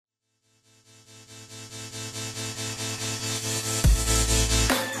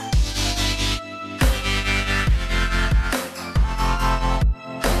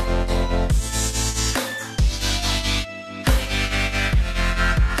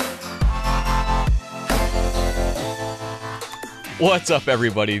What's up,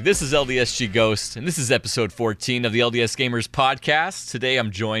 everybody? This is LDSG Ghost, and this is episode 14 of the LDS Gamers podcast. Today, I'm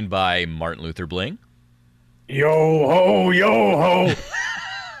joined by Martin Luther Bling. Yo ho, yo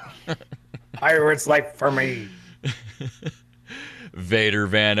ho. Pirate's life for me. Vader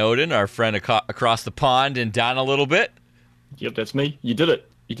Van Oden, our friend across the pond and down a little bit. Yep, that's me. You did it.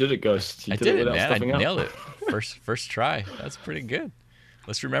 You did it, Ghost. You I did it, without man. I stuffing up. nailed it. First try. That's pretty good.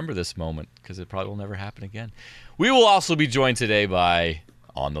 Let's remember this moment because it probably will never happen again. We will also be joined today by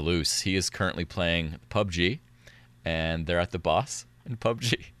On the Loose. He is currently playing PUBG, and they're at the boss in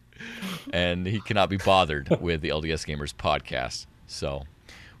PUBG. And he cannot be bothered with the LDS Gamers podcast. So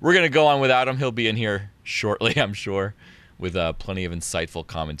we're going to go on without him. He'll be in here shortly, I'm sure, with plenty of insightful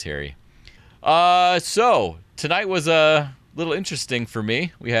commentary. So tonight was a little interesting for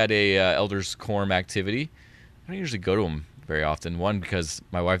me. We had a Elders Quorum activity. I don't usually go to them very often. One, because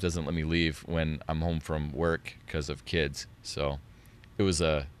my wife doesn't let me leave when I'm home from work because of kids. So it was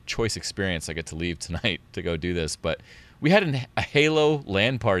a choice experience. I get to leave tonight to go do this. But we had a Halo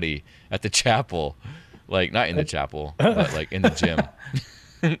LAN party at the chapel. Like, not in the chapel, but like in the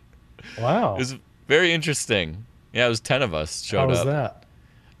gym. Wow. It was very interesting. Yeah, it was 10 of us showed up. How was that?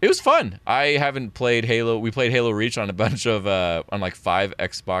 It was fun. I haven't played Halo. We played Halo Reach on a bunch of, on like 5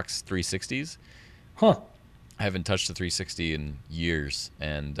 Xbox 360s. Huh. I haven't touched the 360 in years,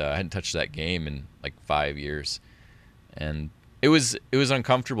 and I hadn't touched that game in like 5 years, and it was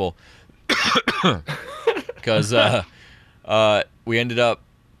uncomfortable because we ended up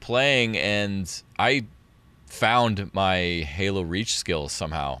playing, and I found my Halo Reach skills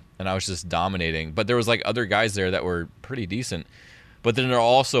somehow, and I was just dominating. But there was like other guys there that were pretty decent, but then there are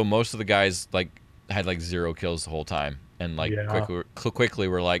also most of the guys like had like 0 kills the whole time, and like quickly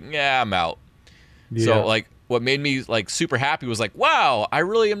were like, yeah, I'm out. Yeah. So like, what made me like super happy was like, wow, I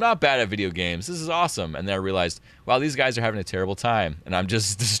really am not bad at video games. This is awesome. And then I realized, wow, these guys are having a terrible time, and I'm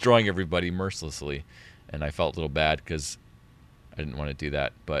just destroying everybody mercilessly. And I felt a little bad because I didn't want to do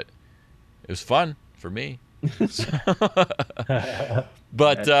that, but it was fun for me.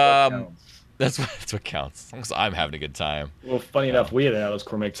 But that's what counts. As long as I'm having a good time. Well, funny enough, we had an Elders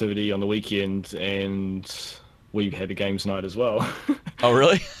Quorum activity on the weekend, and we had a games night as well. Oh,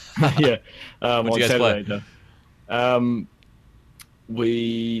 really? Yeah. What'd on you guys Saturday. play?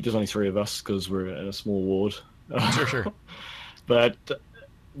 There's only 3 of us because we're in a small ward. Sure. But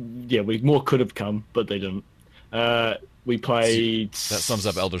yeah, we more could have come, but they didn't. We played. That sums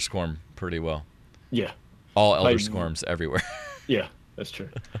up Elder Squirm pretty well. Yeah. All Elder Squirms everywhere. Yeah, that's true.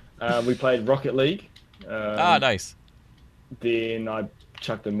 We played Rocket League. Nice. Then I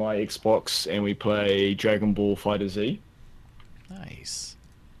chucked in my Xbox and we played Dragon Ball Fighter Z. Nice.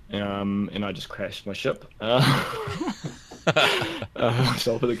 And I just crashed my ship. So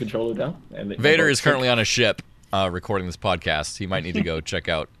I'll put the controller down. And Vader is currently on a ship recording this podcast. He might need to go check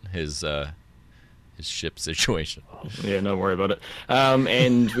out his ship situation. Yeah, don't worry about it.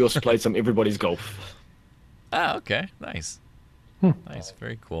 And we also played some Everybody's Golf. Ah, okay. Nice. Nice.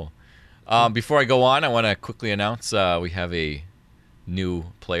 Very cool. Before I go on, I want to quickly announce we have a new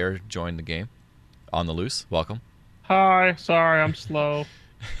player join the game. On the Loose. Welcome. Hi, sorry, I'm slow.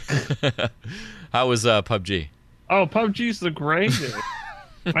 How was PUBG? Oh, PUBG's the greatest.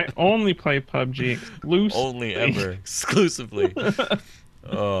 I only play PUBG exclusively. Only ever. Exclusively.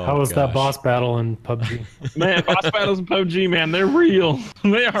 Oh, How was that gosh. boss battle in PUBG? Man, boss battles in PUBG, man, they're real.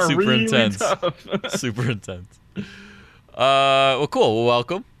 They are Super really intense. tough. Super intense. Well, cool. Well,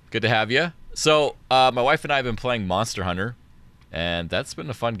 welcome. Good to have you. So, my wife and I have been playing Monster Hunter, and that's been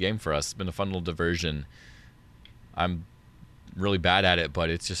a fun game for us. It's been a fun little diversion. I'm really bad at it, but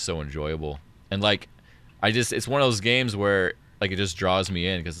it's just so enjoyable. And like, it's one of those games where like it just draws me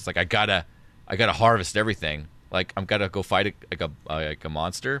in because it's like I gotta harvest everything. Like I'm gotta go fight a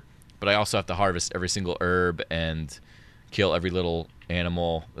monster, but I also have to harvest every single herb and kill every little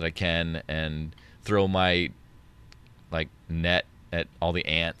animal that I can and throw my like net at all the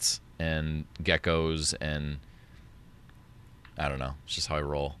ants and geckos, and I don't know. It's just how I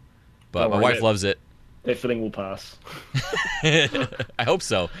roll. But my wife loves it. That feeling will pass. I hope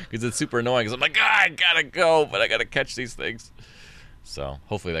so, because it's super annoying. Because I'm like, I gotta go, but I gotta catch these things. So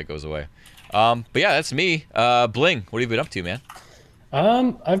hopefully that goes away. But yeah, that's me. Bling, what have you been up to, man?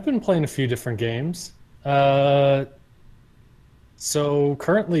 I've been playing a few different games. So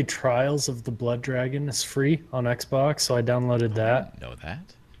currently Trials of the Blood Dragon is free on Xbox, so I downloaded that. I didn't know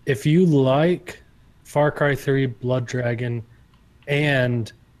that. If you like Far Cry 3 Blood Dragon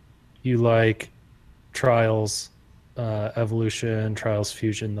and you like Trials Evolution, Trials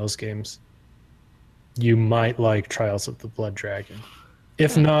Fusion, those games, you might like Trials of the Blood Dragon.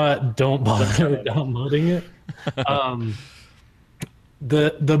 If not, don't bother downloading it.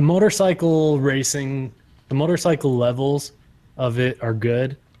 the motorcycle racing, the motorcycle levels of it are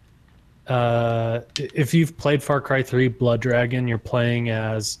good. If you've played Far Cry 3 Blood Dragon, you're playing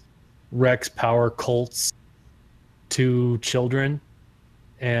as Rex Power Colt's two children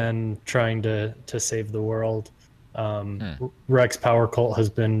and trying to save the world. Rex Power Colt has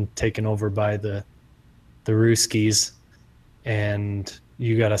been taken over by the Ruskies, and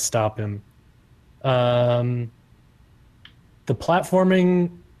you got to stop him. The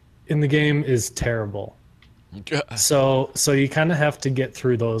platforming in the game is terrible. So you kind of have to get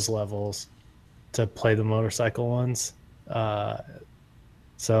through those levels to play the motorcycle ones.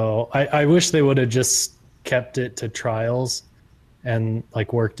 So I wish they would have just kept it to trials and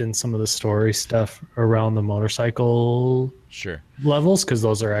like worked in some of the story stuff around the motorcycle levels, because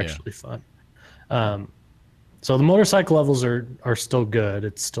those are actually fun. So the motorcycle levels are still good.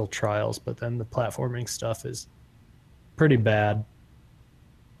 It's still trials, but then the platforming stuff is pretty bad.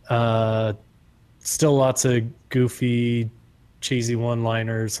 Still lots of goofy, cheesy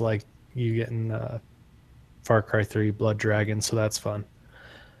one-liners like you get in Far Cry 3 Blood Dragon, so that's fun.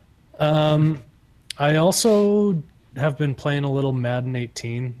 I also have been playing a little Madden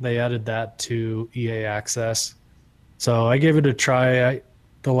 18. They added that to EA Access. So I gave it a try.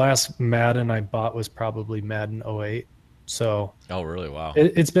 The last Madden I bought was probably Madden 08. So oh, really? Wow.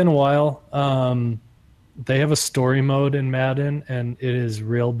 It's been a while. They have a story mode in Madden, and it is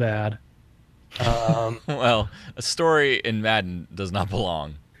real bad. Well, a story in Madden does not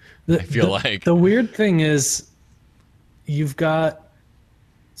belong. I feel like the weird thing is you've got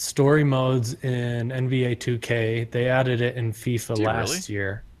story modes in NBA 2K. They added it in FIFA last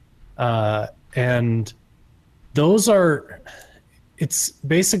year. And those are, it's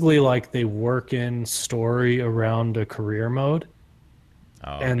basically like they work in story around a career mode.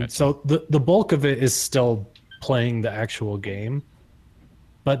 Oh, and gotcha. so the bulk of it is still playing the actual game.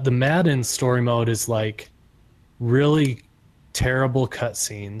 But the Madden story mode is like really terrible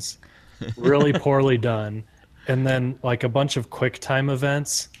cutscenes, really poorly done, and then like a bunch of quick time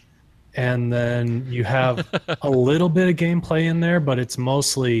events. And then you have a little bit of gameplay in there, but it's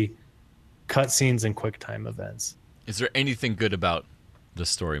mostly cutscenes and quick time events. Is there anything good about the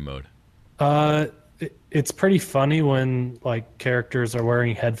story mode? It's pretty funny when like characters are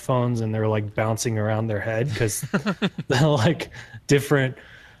wearing headphones and they're like bouncing around their head because they're like different.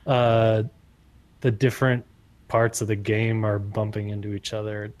 The different parts of the game are bumping into each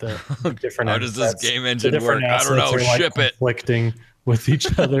other. The different How does this game engine work? I assets don't know. are, like, Ship it. conflicting with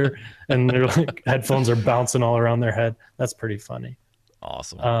each other, and their like headphones are bouncing all around their head. That's pretty funny.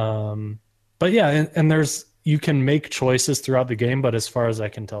 Awesome. But yeah, and there's, you can make choices throughout the game, but as far as I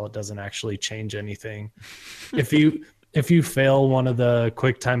can tell, it doesn't actually change anything. If you fail one of the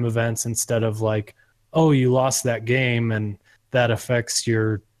quick time events, instead of like, oh, you lost that game and that affects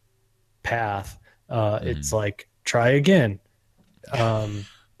your path, it's like, try again.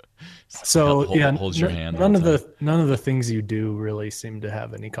 So holds your hand. None of the things you do really seem to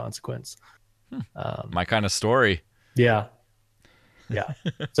have any consequence. My kind of story. Yeah.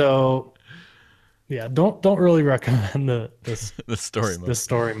 So yeah, don't really recommend the story mode. The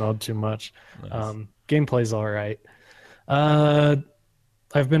story mode too much. Nice. Gameplay's all right.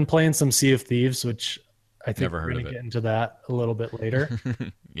 I've been playing some Sea of Thieves, which I think we're going to get into that a little bit later.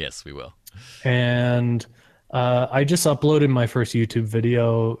 Yes, we will. And I just uploaded my first YouTube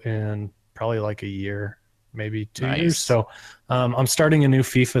video in probably like a year, maybe 2 years. So I'm starting a new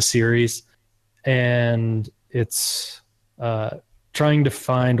FIFA series, and it's trying to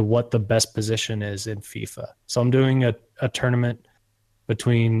find what the best position is in FIFA. So I'm doing a tournament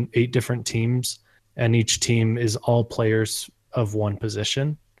between 8 different teams, and each team is all players of one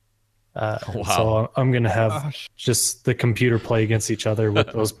position. Wow. So I'm going to have just the computer play against each other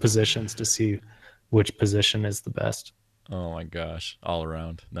with those positions to see which position is the best. Oh my gosh. All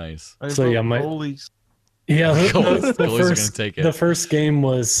around. Nice. So yeah, goalies. Yeah, Goalies are gonna take it. The first game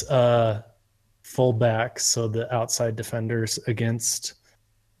was fullbacks, so the outside defenders against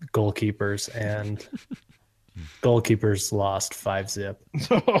goalkeepers, and goalkeepers lost 5-0.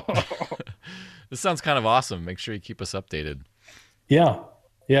 This sounds kind of awesome. Make sure you keep us updated. Yeah.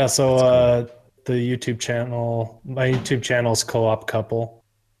 So the YouTube channel, my YouTube channel is Co-op Couple,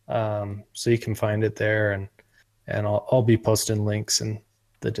 so you can find it there, and I'll be posting links in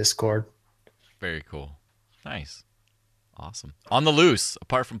the Discord. Very cool. Nice. Awesome. On the loose,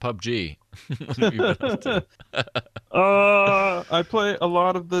 apart from PUBG. What have you been up to? I play a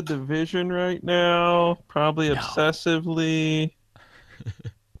lot of The Division right now, probably obsessively.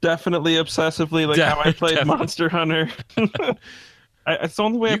 Definitely obsessively, like how I played Monster Hunter. It's the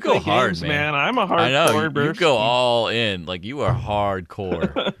only way You I go play hard, games, man. man. I'm a I know hardcore you go person. all in. Like you are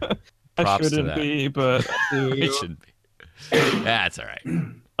hardcore. I Props to shouldn't that. be, but I You do. shouldn't be. That's all right.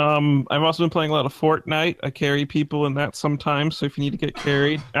 I've also been playing a lot of Fortnite. I carry people in that sometimes, so if you need to get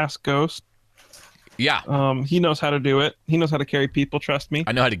carried, ask Ghost. Yeah, He knows how to do it. He knows how to carry people, trust me.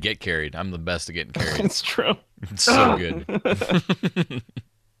 I know how to get carried. I'm the best at getting carried. It's true. It's so good.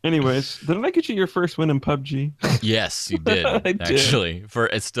 Anyways, didn't I get you your first win in PUBG? Yes, you did. I did. Actually,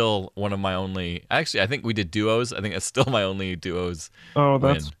 it's still one of my only. Actually, I think we did duos. I think it's still my only duos. Oh,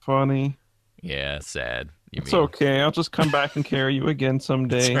 that's Win. funny. Yeah, sad. You It's mean okay. I'll just come back and carry you again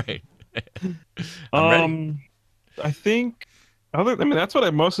someday. that's right. I'm ready. I think that's what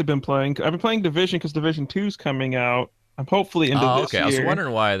I've mostly been playing. I've been playing Division because Division 2 is coming out. I'm hopefully into Oh, this okay. year. I was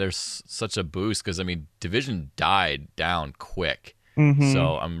wondering why there's such a boost because I mean, Division died down quick. Mhm.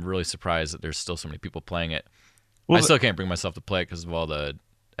 So I'm really surprised that there's still so many people playing it. Well, I still can't bring myself to play it because of all the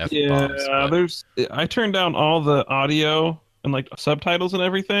F yeah, bombs. I turned down all the audio and like subtitles and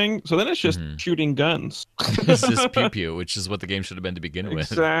everything. So then it's just Mhm. shooting guns. It's just pew pew, which is what the game should have been to begin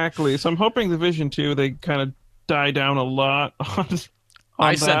with. Exactly. So I'm hoping Division 2 they kind of die down a lot on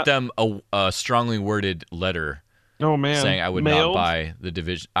I that. sent them a strongly worded letter Oh man, saying I would Mailed? not buy the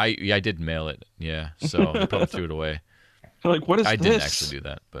Division. I did mail it. Yeah, so they probably threw it away. Like what is I this? didn't actually do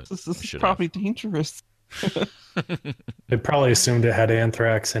that, but This I is should probably dangerous. They probably assumed it had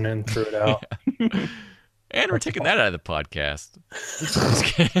anthrax in it and threw it out. And we're taking that out of the podcast. Just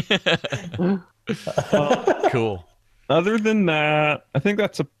kidding. Cool. Other than that, I think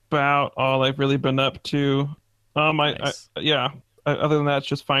that's about all I've really been up to. Nice. Other than that, it's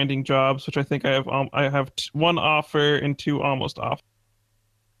just finding jobs, which I think I have one offer and two almost off.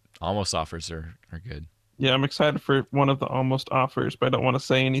 Almost offers are good. Yeah, I'm excited for one of the almost offers, but I don't want to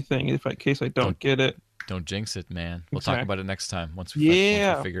say anything in case I don't get it. Don't jinx it, man. We'll talk Exactly. about it next time once we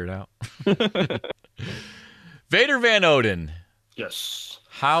Yeah. figure it out. Vader Van Oden, Yes.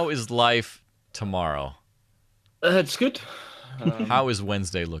 how is life tomorrow? It's good. How is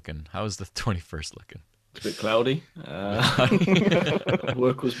Wednesday looking? How is the 21st looking? It's a bit cloudy.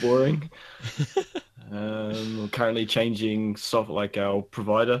 Work was boring. I'm currently changing software, like our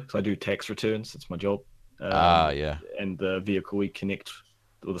provider, because I do tax returns. That's my job. Yeah. And the vehicle we connect,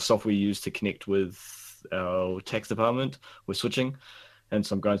 or the software we use to connect with our tax department, we're switching. And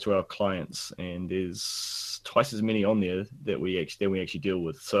so I'm going through our clients, and there's twice as many on there that we actually deal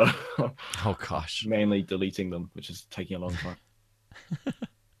with. So Oh gosh. mainly deleting them, which is taking a long time.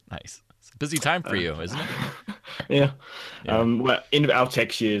 Nice. It's a busy time for you, isn't it? Yeah. Yeah. Well, end of our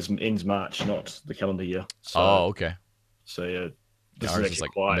tax year ends March, not the calendar year. So, Oh, okay. So yeah, this Ours is actually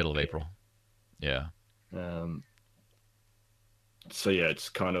like quiet. middle of April. Yeah. So yeah, it's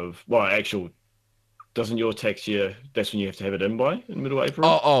kind of doesn't your tax year? That's when you have to have it in by in the middle of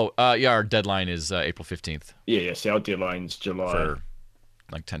April. Yeah. Our deadline is April 15th Yeah. So our deadline's July. for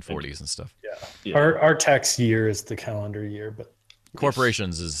like 1040s and stuff. Yeah. Our tax year is the calendar year, but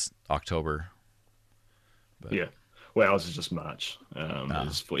Corporations is October. Yeah. Well, ours is just March.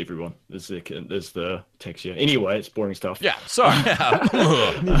 It's for everyone. There's the tax year. Anyway, it's boring stuff. Yeah. Sorry.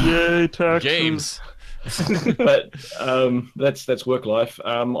 Yay, taxes. Games. But that's work life.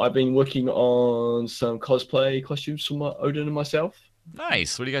 I've been working on some cosplay costumes for Odin and myself.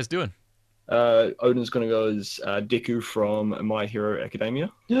 Nice. What are you guys doing? Odin's going to go as Deku from My Hero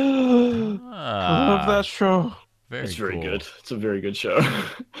Academia. I love that show. Very It's very cool. good. It's a very good show.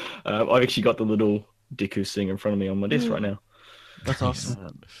 I've actually got the little Deku thing in front of me on my desk right now. That's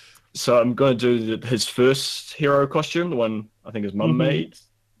awesome. So I'm going to do his first hero costume, the one I think his mum Mhm. made,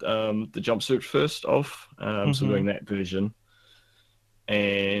 the jumpsuit first off. So I'm doing that version.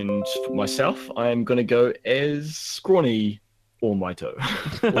 And for myself, I'm going to go as Scrawny All Mighto.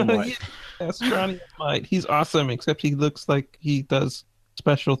 All Might. Yes, Johnny Might. He's awesome, except he looks like he does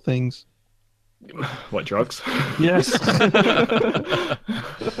special things. What, drugs? Yes.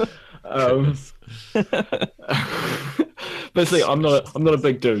 Basically, I'm not a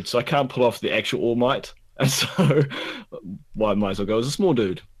big dude, so I can't pull off the actual All Might, and so I might as well go as a small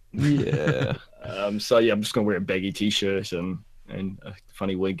dude. Yeah. So yeah, I'm just gonna wear a baggy t-shirt and a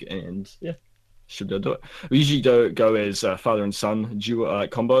funny wig, and yeah, should be able to do it. We usually don't go as father and son duo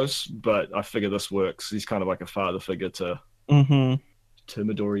combos, but I figure this works. He's kind of like a father figure to Mm-hmm.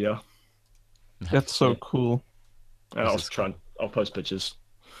 Midoriya. That's so cool. And I'll post pictures.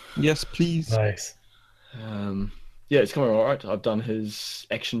 Yes, please. nice. Yeah, it's coming all right. I've done his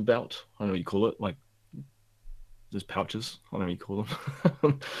action belt. I don't know what you call it, like those pouches. I don't know what you call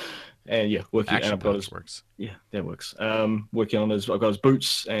them. And yeah, working. Action and I've got pouch his, works. yeah, that works. Working on his. I've got his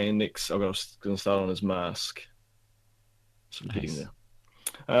boots, and next I'm going to start on his mask. So we're getting Nice.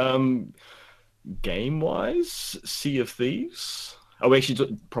 there. Game wise, Sea of Thieves. Are we actually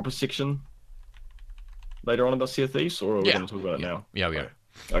doing a proper section later on about Sea of Thieves, or are we Yeah. going to talk about it now? Yeah, we are.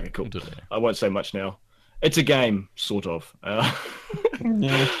 Okay, cool. We'll do it later. I won't say much now. It's a game, sort of.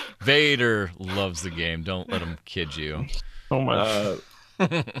 Yeah, Vader loves the game. Don't let him kid you. so much.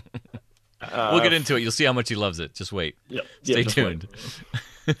 We'll get into it. You'll see how much he loves it. Just wait. Yep. Stay just wait. tuned.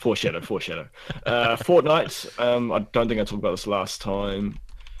 Foreshadow. Fortnite. I don't think I talked about this last time.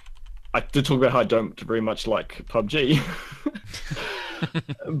 I did talk about how I don't very much like PUBG,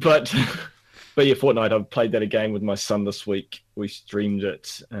 but yeah, Fortnite. I've played that again with my son this week. We streamed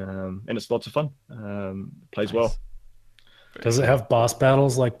it, and it's lots of fun. Plays well. Does it have boss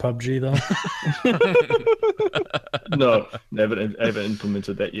battles like PUBG though? No, haven't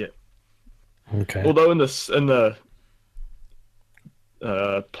implemented that yet. Okay. Although in the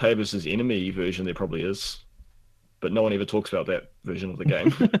player versus enemy version, there probably is, but no one ever talks about that version of the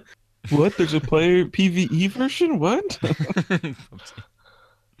game. What? There's a player PvE version? What?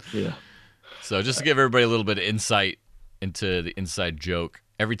 Yeah. So just to give everybody a little bit of insight into the inside joke,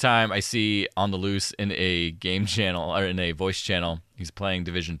 every time I see On the Loose in a game channel or in a voice channel, he's playing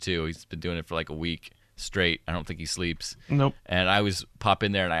Division 2. He's been doing it for like a week straight. I don't think he sleeps. Nope. And I always pop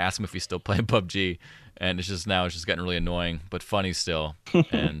in there and I ask him if he's still playing PUBG. And it's just getting really annoying, but funny still.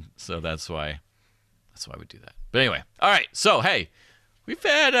 And so that's why we do that. But anyway, all right. So, hey, we've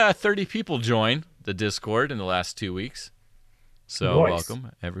had 30 people join the Discord in the last 2 weeks. So Nice.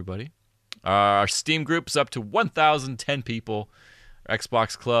 welcome, everybody. Our Steam group's up to 1,010 people. Our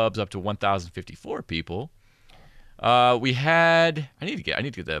Xbox Club's up to 1,054 people. I need to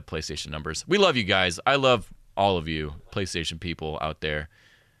get the PlayStation numbers. We love you guys. I love all of you PlayStation people out there.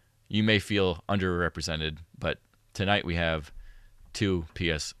 You may feel underrepresented, but tonight we have 2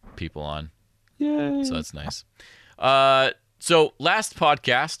 PS people on. Yay. So that's nice. So last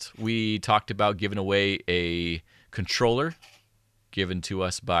podcast, we talked about giving away a controller given to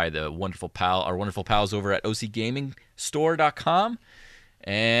us by our wonderful pals over at ocgamingstore.com.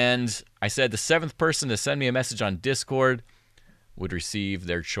 And I said the 7th person to send me a message on Discord would receive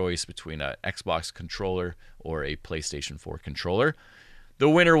their choice between an Xbox controller or a PlayStation 4 controller. The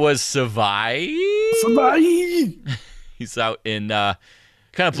winner was Savai. He's out in, kind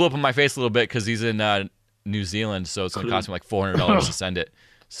of blew up in my face a little bit because he's in New Zealand, so it's going to cost me like $400 to send it.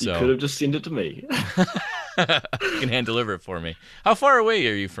 So You could have just sent it to me. you can hand deliver it for me. How far away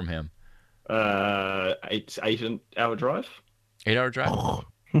are you from him? 8-hour drive. 8-hour drive?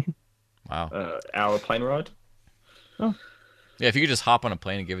 Wow. Hour plane ride. Yeah, if you could just hop on a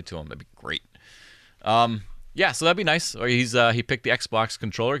plane and give it to him, that'd be great. Yeah, so that'd be nice. Or he picked the Xbox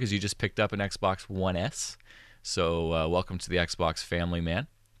controller because you just picked up an Xbox One S. So welcome to the Xbox family, man.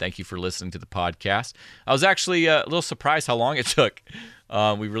 Thank you for listening to the podcast. I was actually a little surprised how long it took.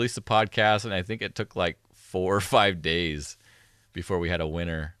 We released the podcast, and I think it took like 4 or 5 days before we had a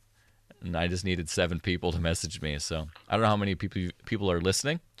winner. And I just needed 7 people to message me. So I don't know how many people are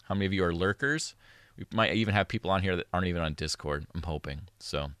listening. How many of you are lurkers? We might even have people on here that aren't even on Discord. I'm hoping.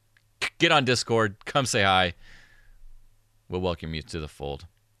 So get on Discord. Come say hi. We'll welcome you to the fold.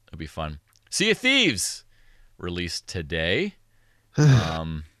 It'll be fun. Sea of Thieves released today.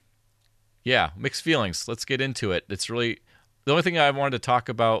 Yeah, mixed feelings. Let's get into it. It's really the only thing I wanted to talk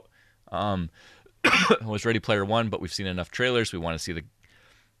about was Ready Player One, but we've seen enough trailers. We want to see the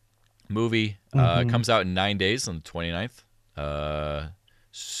movie. It comes out in 9 days on the 29th.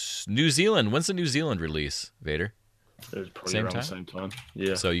 New Zealand. When's the New Zealand release, Vader? It was probably Same around time? the same time.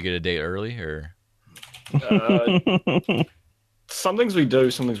 Yeah. So you get a day early, or Some things we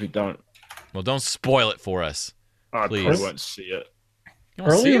do, some things we don't. well, don't spoil it for us. I Please. probably won't see it. You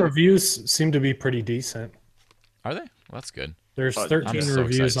wanna see Early it? reviews seem to be pretty decent. Are they? Well, that's good. There's I'm 13 so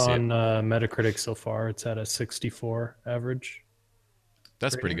reviews excited to on Metacritic so far. It's at a 64 average.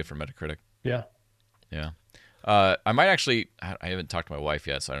 That's pretty Rating. good for Metacritic. Yeah. Yeah. I might actually, I haven't talked to my wife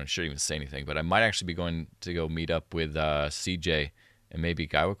yet, so I shouldn't even say anything, but I might actually be going to go meet up with CJ and maybe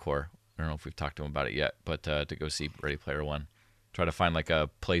Gaiwakor. I don't know if we've talked to him about it yet, but to go see Ready Player One. Try to find like a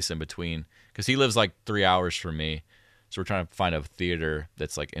place in between, because he lives like 3 hours from me. So we're trying to find a theater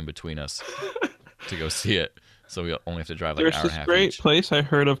that's like in between us to go see it. So we only have to drive like There's an hour and this a half great each. place I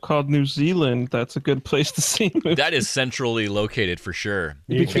heard of called New Zealand. That's a good place to see movies. That is centrally located for sure.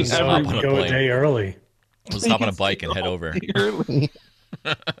 You We'll can just hop on a go a plane. day early. We'll just hop on a bike and head over. Early.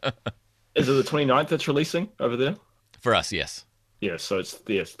 Is it the 29th that's releasing over there? For us, yes. Yeah, so it's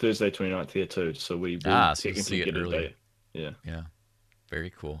Thursday 29th here too. So we will So you'll technically see it get a early. day. Yeah. Yeah. Very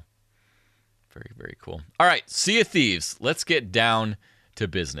cool. Very, very cool. All right, Sea of Thieves. Let's get down to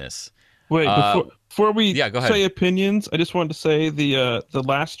business. Wait, before we yeah, go ahead. say opinions, I just wanted to say the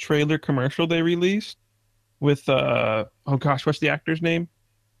last trailer commercial they released with oh gosh, what's the actor's name?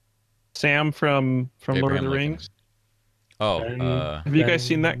 Sam from Lord of Abraham the Lincoln. Rings. Oh, Have you guys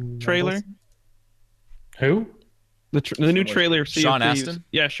seen that trailer? Who? The new trailer of Sea Sean of Thieves. Astin?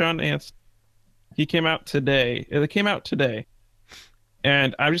 Yeah, Sean Astin. He came out today. It came out today.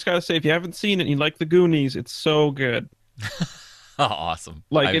 And I've just got to say, if you haven't seen it and you like the Goonies, it's so good. oh, awesome.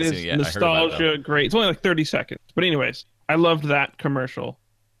 I Like, it haven't is seen yet. I heard about it, though. nostalgia, great. It's only like 30 seconds. But anyways, I loved that commercial.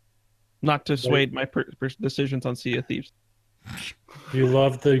 Not to sway my decisions on Sea of Thieves. You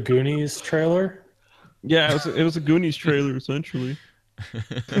loved the Goonies trailer? Yeah, it was a Goonies trailer, essentially.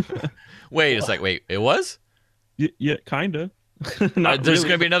 Wait, it's like, wait, it was? Yeah, kind of. Not There's really.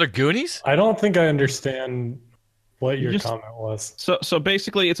 going to be another Goonies? I don't think I understand what your Just- comment was. So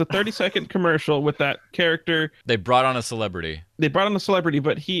basically, it's a 30-second commercial with that character. They brought on a celebrity. They brought on a celebrity,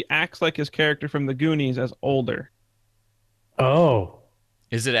 but he acts like his character from the Goonies as older. Oh,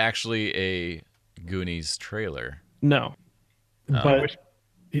 Is it actually a Goonies trailer? No. but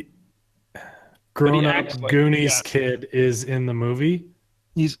grown up acts like- Goonies yeah. kid is in the movie.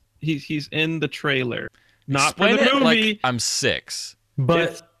 He's in the trailer. Not Explain for the it movie. like I'm 6.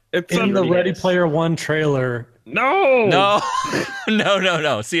 But it's in the really Ready is. Player One trailer, No. No,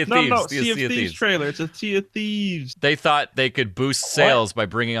 no. Sea of No, Thieves. no. Sea of Thieves. trailer. It's a Sea of Thieves. They thought they could boost sales by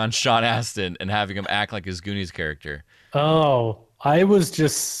bringing on Sean Astin and having him act like his Goonies character. oh, I was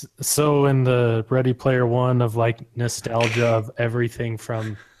just so in the Ready Player One of like nostalgia of everything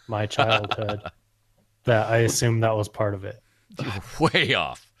from my childhood that I assumed that was part of it. Way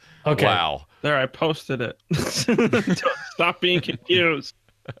off. Okay. Wow. There, I posted it. Stop being confused.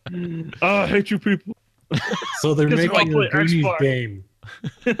 Oh, I hate you people. So they're Because making you a all play Goonies Xbox. game.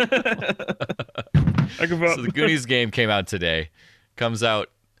 I give up. So the Goonies game came out today.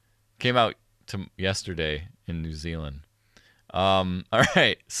 Came out yesterday in New Zealand. All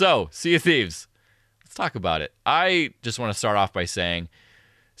right. So, Sea of Thieves. Let's talk about it. I just want to start off by saying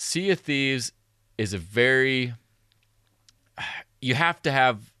Sea of Thieves is a very you have to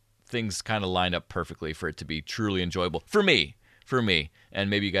have things kind of lined up perfectly for it to be truly enjoyable for me, and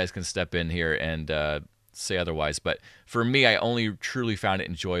maybe you guys can step in here and say otherwise, but for me, I only truly found it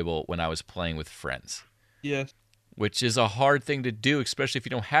enjoyable when I was playing with friends, Yes. which is a hard thing to do, especially if you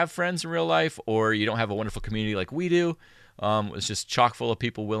don't have friends in real life or you don't have a wonderful community like we do. It's just chock full of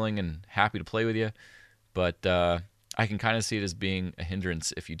people willing and happy to play with you, but I can kind of see it as being a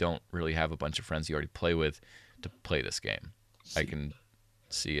hindrance if you don't really have a bunch of friends you already play with to play this game. I can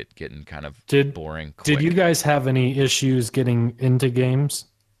see it getting kind of boring quick. Did you guys have any issues getting into games?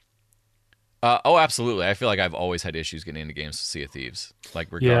 Oh, absolutely. I feel like I've always had issues getting into games with Sea of Thieves, like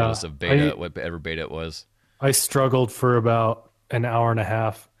regardless of beta, whatever beta it was. I struggled for about an hour and a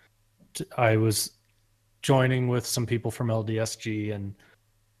half. I was joining with some people from LDSG, and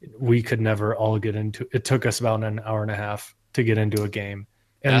we could never all get into it. It took us about an hour and a half to get into a game.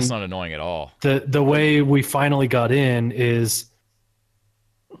 And That's not annoying at all. the way we finally got in is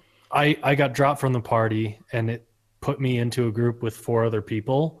I got dropped from the party, and it put me into a group with 4 other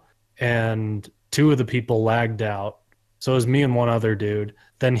people, and 2 of the people lagged out. So it was me and one other dude.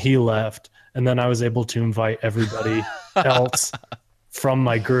 Then he left, and then I was able to invite everybody else from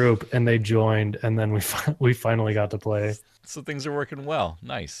my group, and they joined, and then we finally got to play. So things are working well.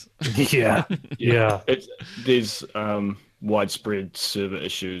 Nice. Yeah, yeah. There's widespread server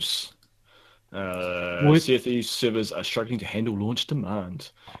issues. With- Sea of Thieves servers are struggling to handle launch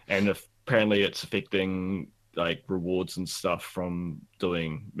demand, and apparently it's affecting like rewards and stuff from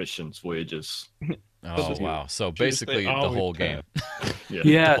doing missions, voyages. Oh, wow. So Just they basically the always whole game.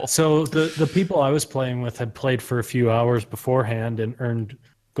 Yeah, so the people I was playing with had played for a few hours beforehand and earned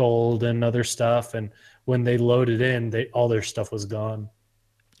gold and other stuff, and when they loaded in, all their stuff was gone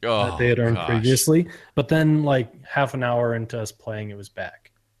Oh, that they had earned gosh. previously. But then, like half an hour into us playing, it was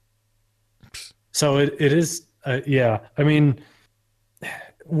back. So it is, yeah. I mean,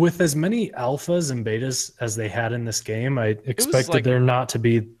 with as many alphas and betas as they had in this game, I expected like- there not to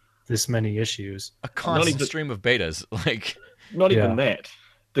be this many issues. A constant even- stream of betas. Like, Not even Yeah. that.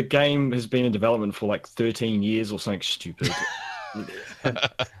 The game has been in development for like 13 years or something stupid.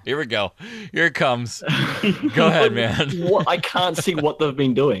 here we go. Here it comes. Go ahead, man. What, I can't see what they've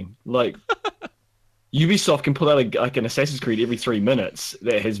been doing. Like, Ubisoft can put out like an Assassin's Creed every 3 minutes.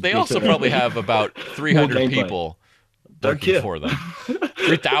 That has They also better- probably have about 300 gameplay. people Don't working care. for them.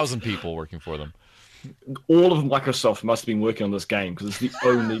 3,000 people working for them. All of Microsoft must have been working on this game because it's the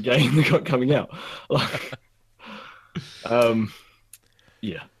only game they got coming out. Like,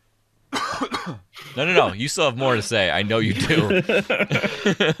 yeah. No. You still have more to say. I know you do.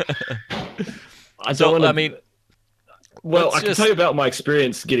 I So, don't want to. I mean, well, let's I can just- tell you about my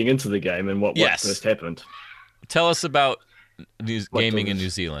experience getting into the game and what Yes. first happened. tell us about gaming in daughter's- New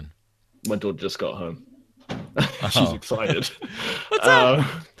Zealand. My daughter just got home. She's Oh. excited. What's up?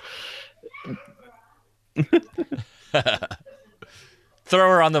 Throw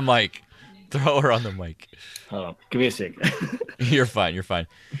her on the mic. Throw her on the mic. Hold on, give me a sec. You're fine. You're fine.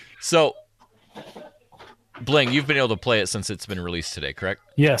 So, Bling, you've been able to play it since it's been released today, correct?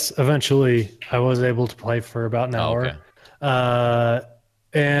 Yes, eventually I was able to play for about an hour. okay.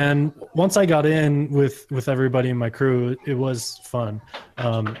 And once I got in with everybody in my crew, it was fun.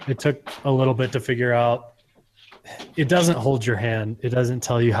 It took a little bit to figure out. It doesn't hold your hand. It doesn't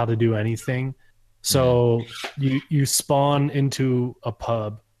tell you how to do anything. So you spawn into a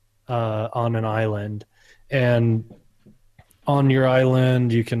pub on an island, and on your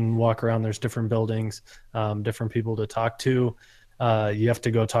island you can walk around. There's different buildings, different people to talk to. You have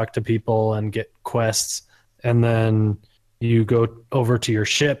to go talk to people and get quests, and then you go over to your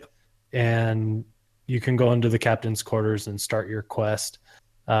ship and you can go into the captain's quarters and start your quest.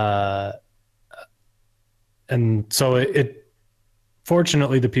 And so it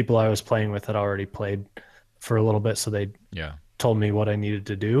fortunately, the people I was playing with had already played for a little bit, so they Yeah. told me what I needed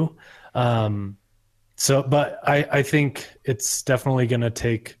to do. But I think it's definitely going to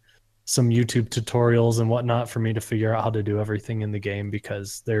take some YouTube tutorials and whatnot for me to figure out how to do everything in the game,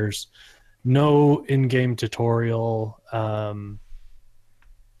 because there's no in-game tutorial.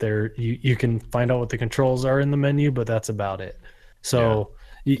 You can find out what the controls are in the menu, but that's about it. So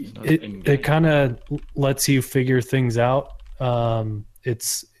it kind of lets you figure things out.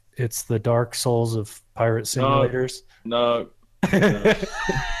 It's the Dark Souls of pirate simulators. No.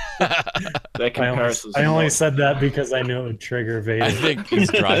 That comparison. I only said that because I knew it would trigger Vader, I think he's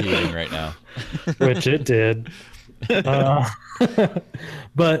dry heaving right now. which it did.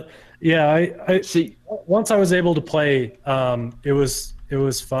 But yeah, I See, once I was able to play, it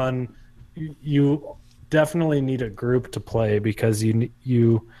was fun. You definitely need a group to play, because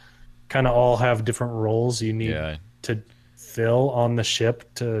you kind of all have different roles you need Yeah. to fill on the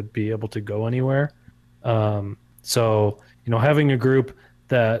ship to be able to go anywhere. So having a group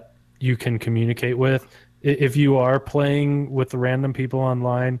that you can communicate with. If you are playing with random people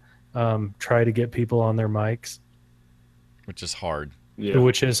online, try to get people on their mics, Which is hard. yeah.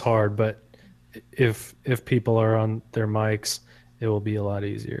 which is hard, but if people are on their mics, it will be a lot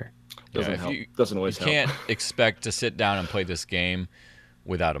easier. Doesn't if help. you- Doesn't You always help. can't expect to sit down and play this game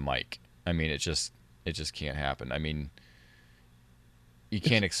without a mic. I mean, it just can't happen. I mean, you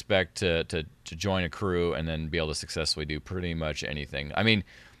can't expect to join a crew and then be able to successfully do pretty much anything. I mean,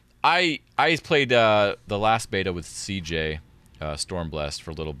 I played the last beta with CJ Stormblessed for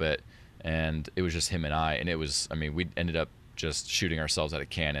a little bit, and it was just him and I, and we ended up just shooting ourselves out of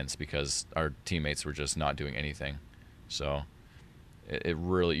cannons because our teammates were just not doing anything. So you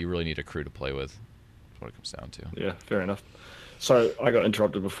really need a crew to play with. That's what it comes down to. Yeah, fair enough. So I got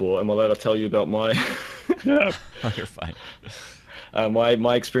interrupted before. Am I allowed to tell you about my Yeah. You're fine.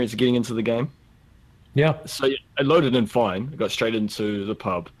 my experience of getting into the game? Yeah. So yeah, I loaded in fine. I got straight into the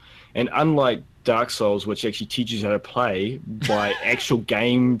pub, and unlike Dark Souls, which actually teaches you how to play by actual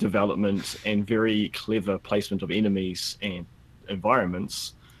game development and very clever placement of enemies and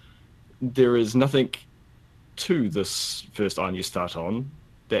environments, there is nothing to this first island you start on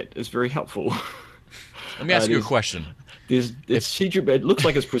that is very helpful. Let me ask you a there's- question. It looks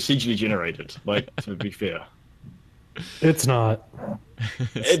like it's procedurally generated. Like, to be fair, It's not.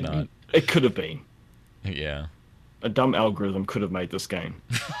 It's not. It could have been. Yeah. A dumb algorithm could have made this game.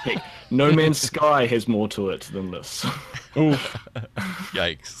 Heck, No Man's Sky has more to it than this.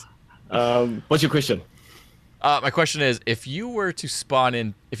 Yikes. What's your question? My question is, if you were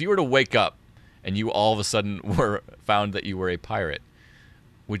to wake up and you all of a sudden found that you were a pirate,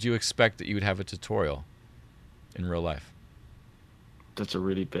 would you expect that you would have a tutorial in real life? That's a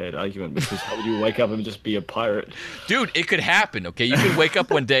really bad argument, because how would you wake up and just be a pirate? Dude, it could happen, okay? You could wake up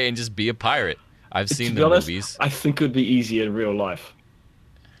one day and just be a pirate. I've seen To the be honest, movies. I think it would be easier in real life.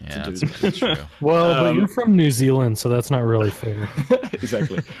 Yeah, do that's pretty true. Well, but Um, you're from New Zealand, so that's not really fair.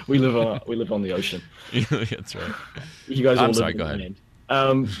 Exactly. We live on the ocean. That's right. You guys all I'm live sorry, on go the ahead.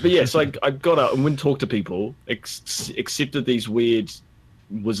 land. But yeah, so I got out and went and talked to people, accepted these weird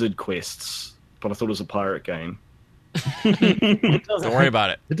wizard quests, but I thought it was a pirate game. Don't worry about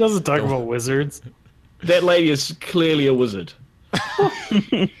it. It doesn't talk Don't- about wizards. That lady is clearly a wizard.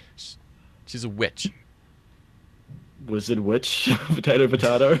 She's a witch. Wizard witch,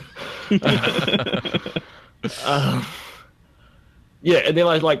 potato. Yeah, and then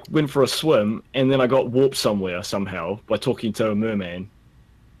I went for a swim, and then I got warped somewhere somehow by talking to a merman.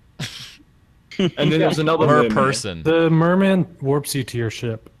 And then there was another Per merman. person. The merman warps you to your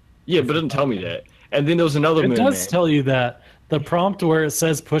ship. Yeah, but it didn't tell me that. And then there was another It merman. does tell you that. The prompt where it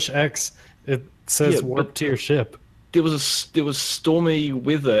says push X, it says Yeah, warp but- to your ship. There was stormy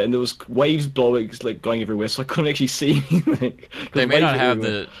weather and there was waves blowing, like going everywhere, so I couldn't actually see anything. 'Cause They may waves not were have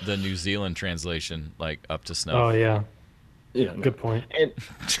everywhere. the New Zealand translation like up to snuff. Oh yeah, Yeah, no. good point. And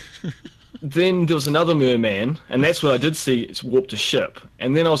then there was another merman, and that's what I did see. It's warped a ship,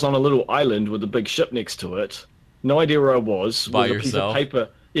 and then I was on a little island with a big ship next to it. No idea where I was. By with a piece yourself? of paper.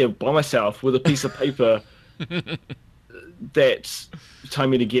 Yeah, by myself with a piece of paper that told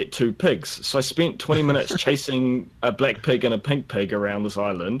me to get 2 pigs. So I spent 20 minutes chasing a black pig and a pink pig around this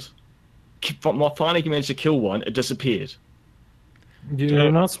island. Finally managed to kill one. It disappeared.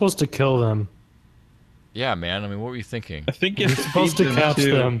 You're not supposed to kill them. Yeah, man. I mean, what were you thinking? I think you You're have to supposed feed to catch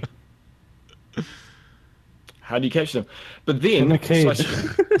too. them. How do you catch them? But then In a cage. What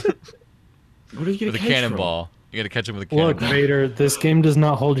do you get With a a cage from? cannonball. You got to catch him with a Look, cannonball. Vader, this game does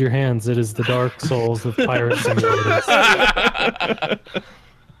not hold your hands. It is the Dark Souls of pirate simulators.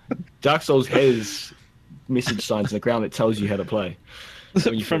 Dark Souls has message signs in the ground that tells you how to play.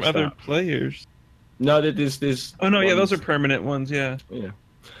 When you From first other start. players. No, there's. Oh no, yeah, those are ones- permanent ones. Yeah. Yeah.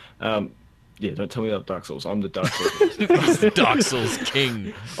 Yeah, don't tell me about Dark Souls. I'm the Dark Souls. Dark Souls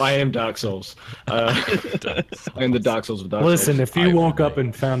King. I am Dark Souls. I am the Dark Souls of Dark Listen, Souls. if you I woke would up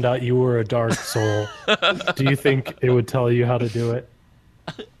and found out you were a Dark Soul, do you think it would tell you how to do it?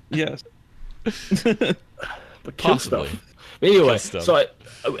 Yes. But kill Possibly. stuff. Anyway, Kill stuff. so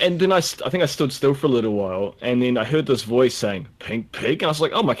and then I think I stood still for a little while, and then I heard this voice saying "pink pig," and I was like,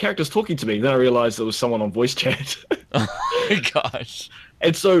 "Oh, my character's talking to me." Then I realized there was someone on voice chat, Oh my gosh.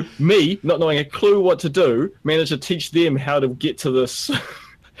 and so me, not knowing a clue what to do, managed to teach them how to get to this this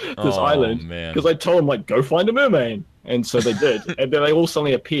Oh, island man. because I told them like, "Go find a merman," and so they did, and then they all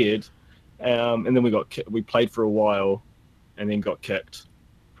suddenly appeared, and then we played for a while, and then got kicked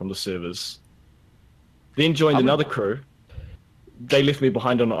from the servers. Then joined another crew. They left me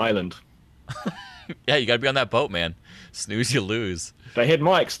behind on an island. Yeah, you got to be on that boat, man. Snooze, you lose. They had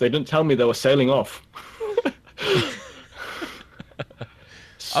mics. They didn't tell me they were sailing off.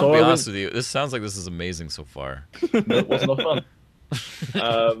 I'll be I honest with you. This sounds like this is amazing so far. No, it was not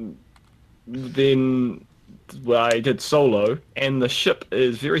fun. Then I did solo, and the ship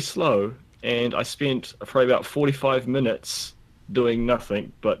is very slow, and I spent probably about 45 minutes doing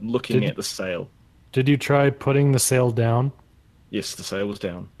nothing but looking Did- at the sail. Did you try putting the sail down? Yes, the sail was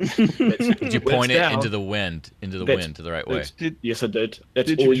down. Did you point it down. into the wind, That's- to the right way? Did Yes, I did. That's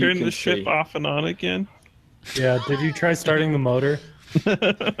Did all you turn can the ship see. off and on again? Yeah. Did you try starting the motor?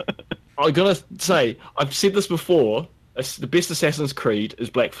 I'm gonna say I've said this before. The best Assassin's Creed is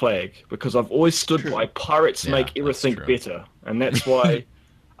Black Flag because I've always stood by pirates Yeah, make that's everything true. better, and that's why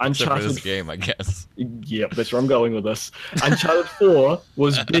Except for Uncharted. this game, I guess. Yep, that's where I'm going with this. Uncharted 4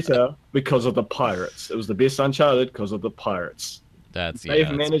 was better because of the pirates. It was the best Uncharted because of the pirates. That's They've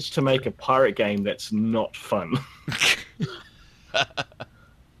that's- managed to make a pirate game that's not fun.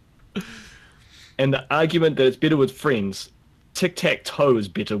 And the argument that it's better with friends, tic-tac-toe is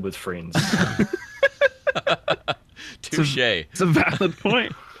better with friends. touche. It's a valid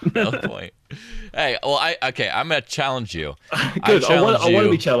point. No point. Hey, well, I'm gonna challenge you. Good, I want to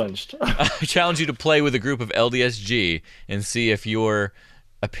you. be challenged. I challenge you to play with a group of LDSG and see if your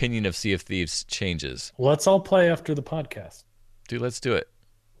opinion of Sea of Thieves changes. Let's all play after the podcast. Dude, let's do it.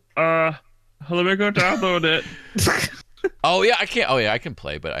 Let me go download it. Oh yeah, I can't. Oh yeah, I can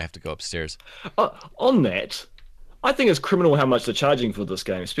play, but I have to go upstairs. On that, I think it's criminal how much they're charging for this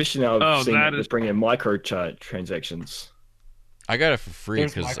game, especially now I've seen that that is- they're bringing in microtransactions. I got it for free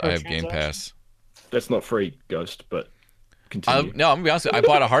There's because I have Game Pass. That's not free, Ghost, but continue. No, I'm gonna be honest with you. I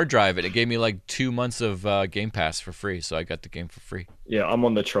bought a hard drive and it gave me like 2 months of Game Pass for free, so I got the game for free Yeah, I'm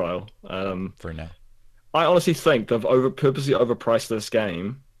on the trial. for now. I honestly think they've purposely overpriced this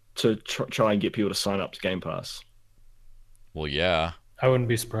game to try and get people to sign up to Game Pass. Well, yeah. I wouldn't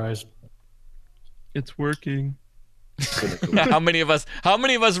be surprised. It's working. How many of us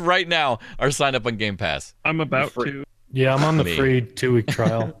right now are signed up on Game Pass? I'm about free. to. Yeah, I'm on the Me. free 2-week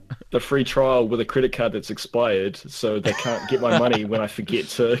trial. The free trial with a credit card that's expired, so they can't get my money when I forget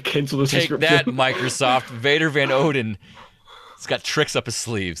to cancel the Take subscription. that, Microsoft. Vader Van Odin. It's got tricks up his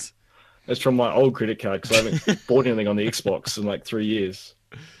sleeves. That's from my old credit card because I haven't bought anything on the Xbox in like 3 years.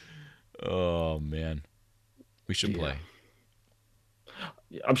 Oh man, we should Yeah. play.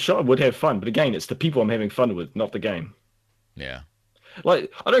 I'm sure I would have fun, but again, it's the people I'm having fun with, not the game. Yeah. Like,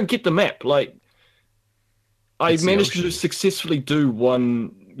 I don't get the map. Like, I It's the managed to ocean. successfully do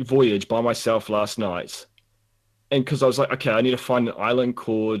one voyage by myself last night. And because I was like, okay, I need to find an island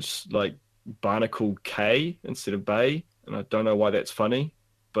called, like, Barnacle K instead of Bay, and I don't know why that's funny,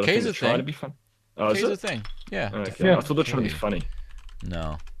 but I K's think a they're trying thing. to be fun. Oh, is K's a it? thing. Yeah. Okay, Yeah. I thought they're trying to be K. funny.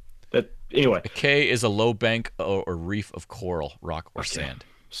 No. That anyway, A K is a low bank or reef of coral, rock, or Okay. sand.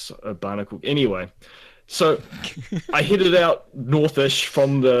 so, a barnacle. Anyway, so I headed out northish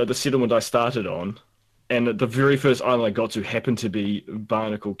from the settlement I started on, and the very first island I got to happened to be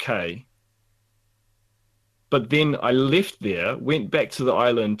Barnacle K. But then I left there, went back to the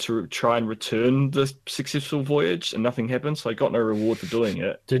island to try and return the successful voyage, and nothing happened. So I got no reward for doing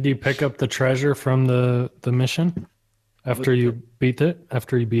it. Did you pick up the treasure from the mission after you beat it?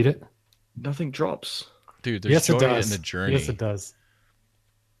 After you beat it? Nothing drops. Dude, there's Yes, it joy does. in the journey. Yes, it does.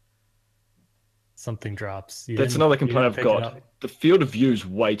 Something drops. You That's didn't- another you complaint I've didn't pick it got. up. The field of view is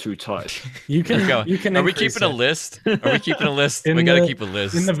way too tight. You can. Go. You can. Are we increase keeping a it. list? Are we keeping a list? In We got to the- keep a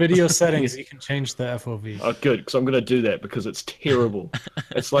list. In the video settings, you can change the FOV. Oh, good, because I'm going to do that because it's terrible.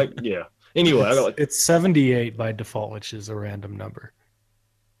 It's like, yeah. Anyway, I got like, It's 78 by default, which is a random number.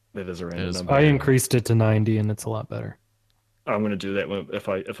 that is a random is- number. I increased it to 90, and it's a lot better. I'm going to do that if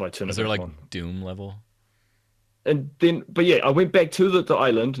I turn it Is there back like on. Doom level? And then, but yeah, I went back to the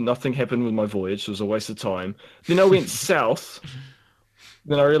island. Nothing happened with my voyage. It was a waste of time. Then I went south.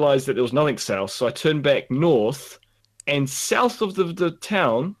 Then I realized that there was nothing south. So I turned back north. And south of the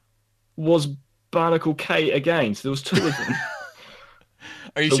town was Barnacle K again. So there was two of them.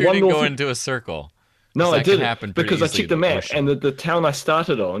 Are you The sure you one didn't go north- into a circle? No, That I can didn't. happen pretty Because I easily checked the in the map. ocean. And the town I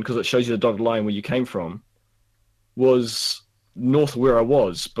started on, because it shows you the dotted line where you came from, was north where I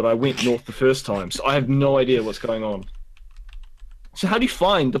was. But I went north the first time. So I have no idea what's going on. So how do you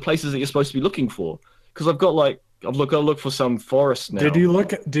find the places that you're supposed to be looking for? Because I've got like I've got to look for some forest now. Did you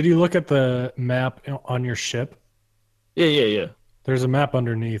look at the map on your ship? Yeah. There's a map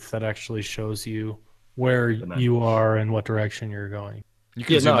underneath that actually shows you where The map. you are and what direction you're going. You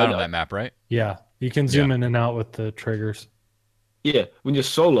can Yeah, zoom no, out I- on that map, right? Yeah, you can zoom in and out with the triggers. Yeah, when you're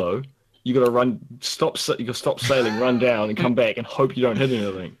solo, you got to run, you got to stop sailing, run down, and come back and hope you don't hit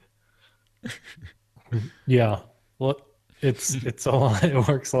anything. Yeah, well, it's a lot. It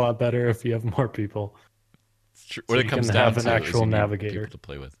works a lot better if you have more people. It's true. So What it you comes can down have an to is actual you need navigator. people to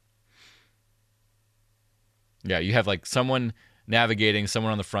play with. Yeah, you have like someone navigating,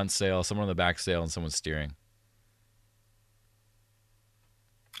 someone on the front sail, someone on the back sail, and someone steering.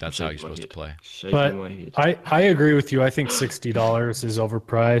 That's how you're Shaking my supposed to play. Shaking But my head. I agree with you. I think $60 is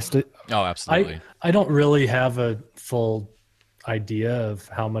overpriced. Oh, absolutely. I don't really have a full idea of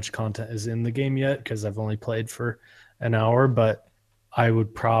how much content is in the game yet because I've only played for an hour, but I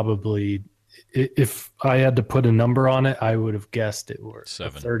would probably, if I had to put a number on it, I would have guessed it were a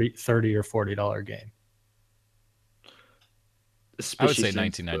 $7. $30 or $40 game. I would Especially say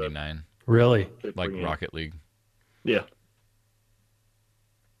since $19.99, Really? they're like bringing- Rocket League. Yeah.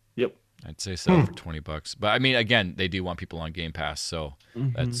 Yep. I'd say sell for $20. But I mean, again, they do want people on Game Pass, so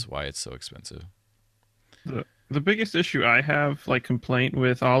that's why it's so expensive. The biggest issue I have, like complaint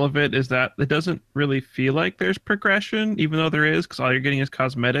with all of it, is that it doesn't really feel like there's progression, even though there is, because all you're getting is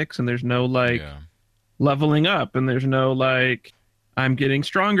cosmetics, and there's no like Yeah. leveling up, and there's no like I'm getting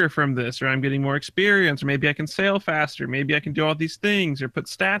stronger from this, or I'm getting more experience, or maybe I can sail faster, maybe I can do all these things, or put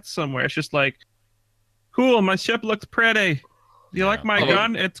stats somewhere. It's just like, cool, my ship looks pretty. Do you like my Oh.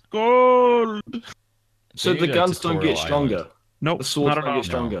 gun? It's gold. So They the need a guns don't tutorial get stronger. island. Nope, The swords not at don't all. get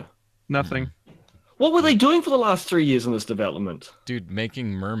stronger. Nothing. What were they doing for the last 3 years in this development? Dude,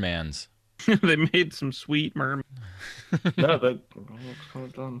 making mermans. They made some sweet mermaid. No, they it's kind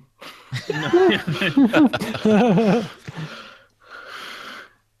of done.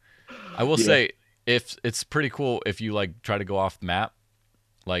 I will Yeah. say, if it's pretty cool if you like try to go off the map,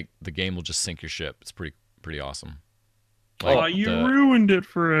 like the game will just sink your ship. It's pretty awesome. Like Oh, you the- ruined it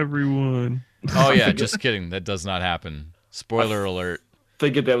for everyone. Oh yeah, just kidding. That does not happen. Spoiler alert.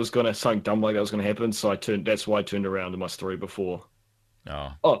 Figured that was gonna something dumb like that was gonna happen, so that's why I turned around in my story before.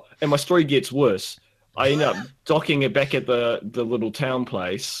 Oh, Oh, and my story gets worse. I end up docking it back at the little town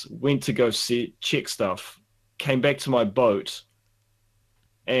place, went to go check stuff, came back to my boat,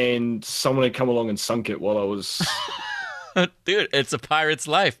 and someone had come along and sunk it while I was dude, it's a pirate's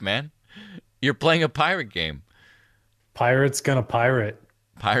life, man. You're playing a pirate game. Pirate's gonna pirate.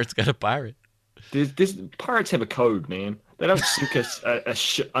 Pirates got a pirate. There's pirates have a code, man. They don't sink a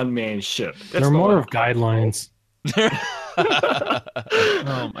unmanned ship. That's They're not more like- of guidelines.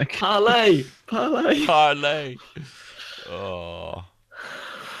 Oh my god. parlay. Parlay. Oh.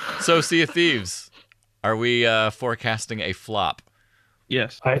 So, Sea of Thieves. Are we forecasting a flop?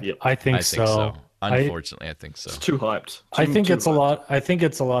 Yes. Yep. I think I so. think so. Unfortunately, I think so. It's too hyped. I think Too it's a hyped. lot. I think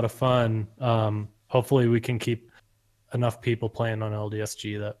it's a lot of fun. Hopefully, we can keep enough people playing on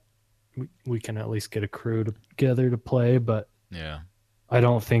LDSG that we can at least get a crew together to play, but Yeah. I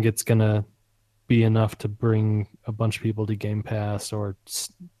don't think it's gonna be enough to bring a bunch of people to Game Pass, or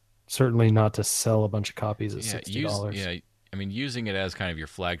certainly not to sell a bunch of copies at $60. Yeah, I mean, using it as kind of your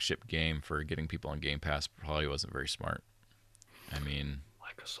flagship game for getting people on Game Pass probably wasn't very smart. I mean,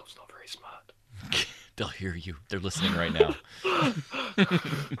 Microsoft's not very smart. they'll hear you. They're listening right now.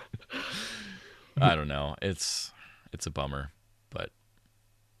 I don't know. It's a bummer, but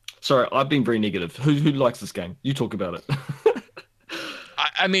Sorry, I've been very negative. Who likes this game? You talk about it.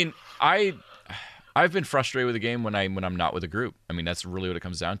 I mean, I've been frustrated with the game when I'm not with a group. I mean, that's really what it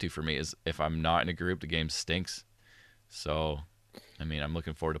comes down to for me. Is if I'm not in a group, the game stinks. So, I mean, I'm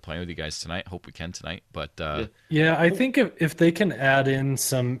looking forward to playing with you guys tonight. Hope we can tonight. But Yeah, I think if they can add in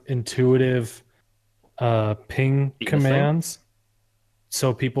some intuitive ping Thing? commands,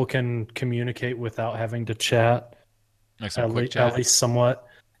 so people can communicate without having to chat, like some quick chat. at least somewhat.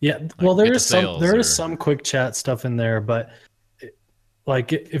 Yeah, well, get there to is some sales there is or- some quick chat stuff in there, but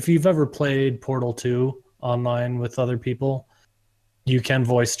like if you've ever played Portal 2 online with other people, you can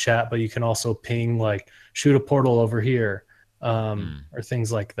voice chat, but you can also ping like shoot a portal over here, or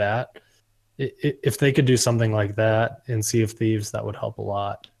things like that. If they could do something like that in Sea of Thieves, that would help a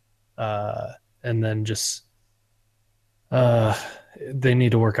lot. And then just they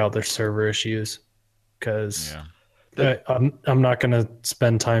need to work out their server issues, because Yeah. I'm not going to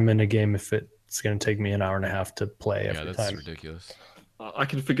spend time in a game if it's going to take me an hour and a half to play Yeah, every that's time. ridiculous. I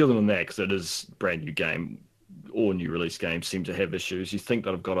can forgive them on that because it is a brand new game. All new release games seem to have issues. You think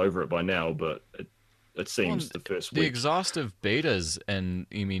that I've got over it by now, but it seems the first The week. exhaustive betas, and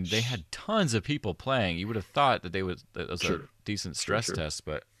I mean, they had tons of people playing. You would have thought that that was a Sure. decent stress Sure. test,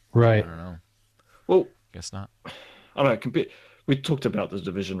 but Right. I don't know. Well, Guess not. I don't know. We talked about the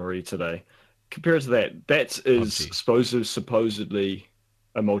Division already today. Compared to that is PUBG. supposedly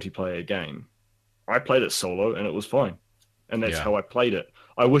a multiplayer game. I played it solo and it was fine, and that's Yeah. how I played it.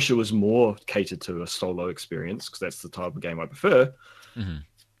 I wish it was more catered to a solo experience because that's the type of game I prefer, Mhm.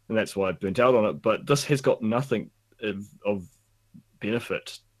 and that's why I burnt out on it. But this has got nothing of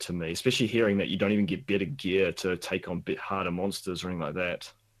benefit to me, especially hearing that you don't even get better gear to take on bit harder monsters or anything like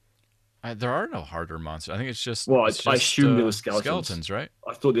that. There are no harder monsters. I think it's just. Well, it's I just, assumed there were skeletons. right?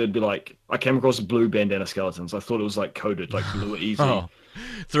 I thought there'd be like I came across blue bandana skeletons. I thought it was like coded like blue easy. Oh,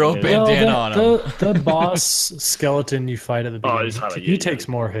 throw a Yeah. bandana on him. The boss skeleton you fight at the Oh, beginning, it's harder, he yeah, takes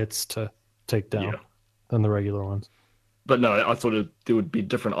more hits to take down Yeah. than the regular ones. But no, I thought there would be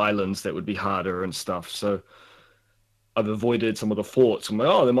different islands that would be harder and stuff. So I've avoided some of the forts. I'm like,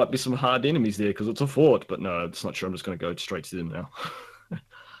 oh, there might be some hard enemies there because it's a fort. But no, it's not sure. I'm just going to go straight to them now.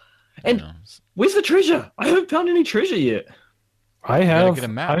 And You know, where's the treasure? I haven't found any treasure yet. I gotta have. get a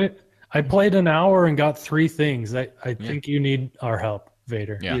map. I played an hour and got 3 things. I think you need our help,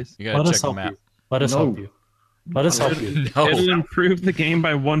 Vader. yeah, Yes. you gotta Let check us the help map. you. Let us No. help you. Let us help you. No. It'll improve the game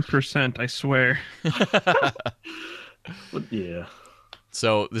by 1%, I swear. But yeah.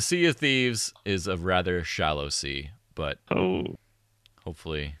 So the Sea of Thieves is a rather shallow sea, but Oh,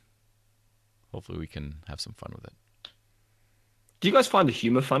 hopefully we can have some fun with it. Do you guys find the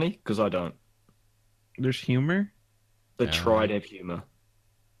humor funny? Because I don't. there's humor? They Yeah. try to have humor.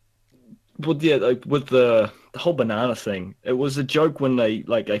 But yeah, like with the whole banana thing, it was a joke when they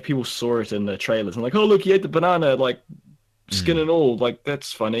like people saw it in the trailers and like, oh look, he ate the banana, like skin and all, like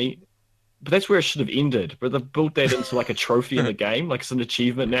that's funny. But that's where it should have ended. But they've built that into like a trophy in the game, like it's an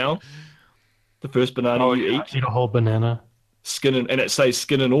achievement now. The first banana you eat, Eat a whole banana. skin and it says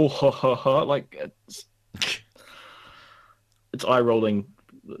skin and all, ha ha ha. Like it's eye rolling.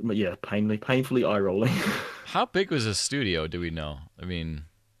 Yeah, painfully eye rolling. How big was the studio? Do we know? I mean,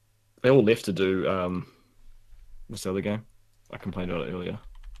 They all left to do what's the other game? I complained about it earlier.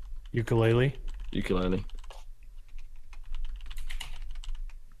 Ukulele. Ukulele.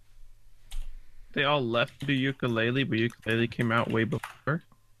 They all left to do ukulele, but ukulele came out way before.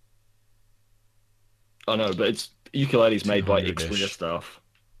 I know, but it's ukulele's made by 200-ish. Xware stuff.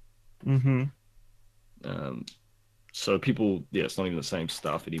 Mm-hmm. So people, yeah, it's not even the same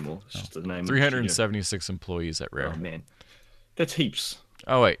stuff anymore. It's just the name. of the 376 employees at studio. Rare. Oh man, that's heaps.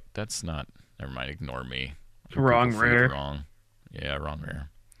 Oh wait, that's not. Never mind. Ignore me. Wrong People freak Rare. Wrong. Yeah, wrong Rare.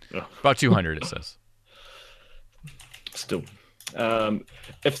 Ugh. About 200 it says. Still,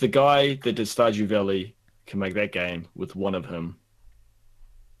 if the guy that did Stardew Valley can make that game with one of him,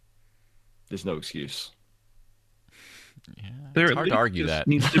 there's no excuse. Yeah, There it's at hard to least argue just that.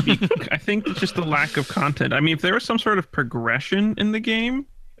 needs to be. I think it's just the lack of content. I mean, if there was some sort of progression in the game,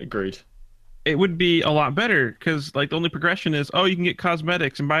 Agreed. it would be a lot better. Because like the only progression is, oh, you can get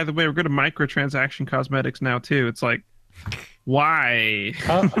cosmetics, and by the way, we're going to microtransaction cosmetics now too. It's like, Why?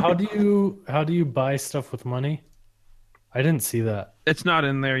 How do you buy stuff with money? I didn't see that. It's not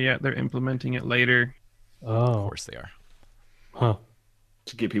in there yet. They're implementing it later. Of Oh, course they are. huh.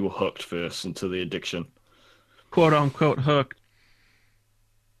 To get people hooked first into the addiction. Quote unquote hooked.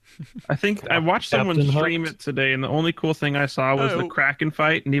 I think I watched someone Captain stream Hooked? it today, and the only cool thing I saw was the Oh. Kraken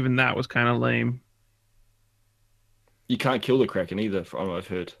fight, and even that was kind of lame. You can't kill the Kraken either, from what I've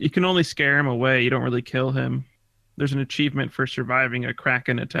heard. You can only scare him away. You don't really kill him. There's an achievement for surviving a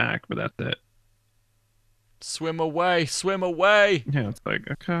Kraken attack, but that's it. Swim away, swim away. Yeah, it's like,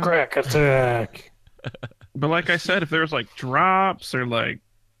 okay. Crack attack. But like I said, if there was like drops or like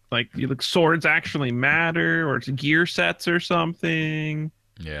swords actually matter, or it's gear sets or something.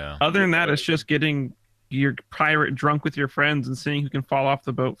 Yeah. Other than that, it's just getting your pirate drunk with your friends and seeing who can fall off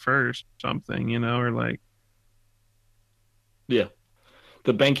the boat first, something, you know, or like. Yeah.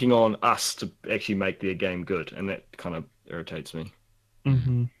 They're banking on us to actually make their game good, and that kind of irritates me.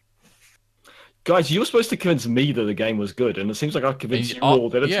 Mm-hmm. Guys, you were supposed to convince me that the game was good, and it seems like I've convinced you all, all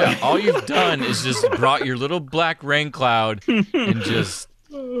that it's yeah, bad. all you've done is just brought your little black rain cloud and just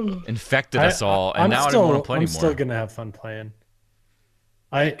infected us all, and now I don't want to play I'm anymore. still gonna have fun playing.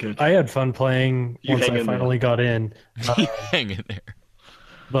 Good. I had fun playing You once hang I in there. finally got in. Hang in there.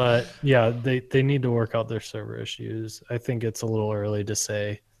 But yeah, they need to work out their server issues. I think it's a little early to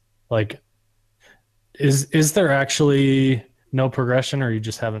say, like, is there actually no progression, or you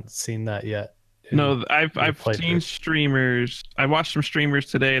just haven't seen that yet? No, I've played seen it. streamers. I watched some streamers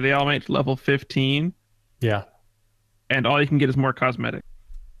today. They all made it to level 15, Yeah, and all you can get is more cosmetic.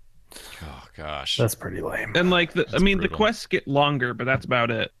 Oh gosh. that's pretty lame. And like, the brutal. quests get longer, but that's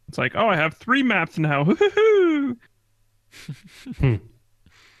about it. It's like, oh, I have 3 maps now. Woo-hoo-hoo.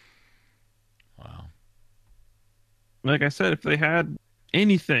 Wow. Like I said, if they had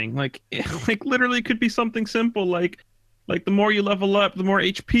anything, like like literally it could be something simple, like the more you level up, the more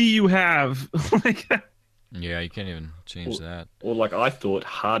HP you have. Like, Yeah, you can't even change that. Or like I thought,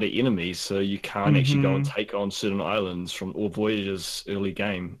 harder enemies, so you can't actually go and take on certain islands from or Voyager's early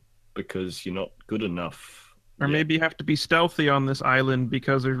game because you're not good enough. or yet. maybe you have to be stealthy on this island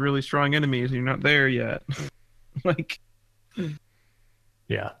because there's really strong enemies and you're not there yet. Like,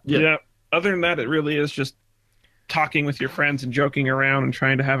 Yeah, Yeah. Other than that, it really is just talking with your friends and joking around and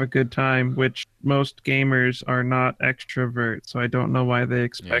trying to have a good time, which most gamers are not extroverts, so I don't know why they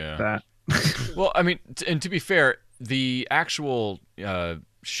expect Yeah. that. Well, I mean, and to be fair, the actual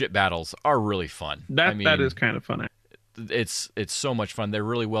ship battles are really fun. I mean, That is kind of fun. it's so much fun. They're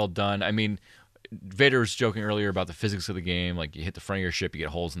really well done. I mean, Vader was joking earlier about the physics of the game. Like, you hit the front of your ship, you get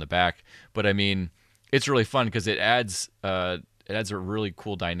holes in the back. But I mean, it's really fun because it adds a really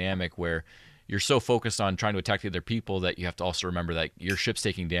cool dynamic where you're so focused on trying to attack the other people that you have to also remember that your ship's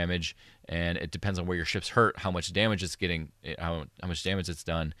taking damage, and it depends on where your ship's hurt, how much damage it's getting, how much damage it's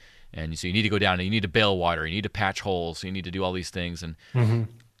done. And so you need to go down and you need to bail water, you need to patch holes, you need to do all these things, and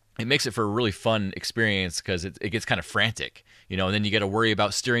it makes it for a really fun experience because it gets kind of frantic, you know. And then you got to worry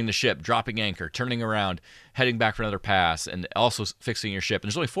about steering the ship, dropping anchor, turning around, heading back for another pass, and also fixing your ship. And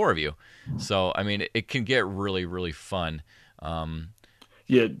there's only 4 of you, so I mean, it can get really, really fun.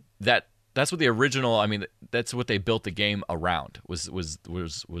 Yeah, That's what the original. I mean, that's what they built the game around.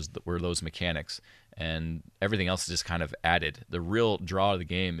 Were those mechanics, and everything else is just kind of added. The real draw of the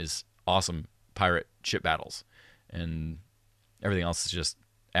game is awesome pirate ship battles, and everything else is just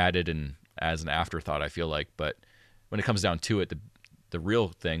added and as an afterthought, I feel like. But when it comes down to it, the real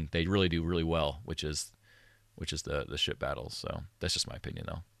thing they really do really well, which is the ship battles. So that's just my opinion,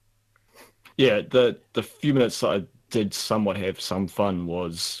 though. yeah. The few minutes that I did somewhat have some fun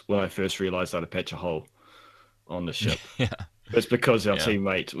was when I first realized I had to patch a hole on the ship. Yeah. It's because our Yeah.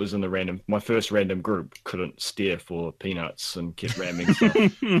 teammate was in my first random group couldn't steer for peanuts and kept ramming stuff.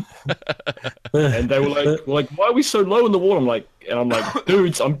 And they were like, why are we so low in the water? I'm like,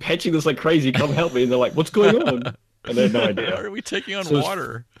 dudes, I'm patching this like crazy. Come help me. And they're like, what's going on? And they had no Why idea. are we taking on So it's-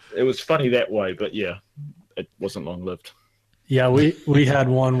 water? It was funny that way, but yeah, it wasn't long lived. yeah. We had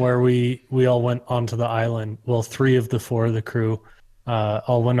one where we all went onto the island. Well, 3 of the 4 of the crew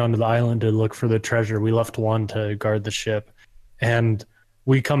all went onto the island to look for the treasure. We left one to guard the ship, and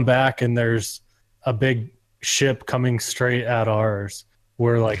we come back and there's a big ship coming straight at ours.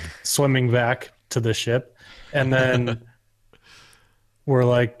 We're like swimming back to the ship, and then we're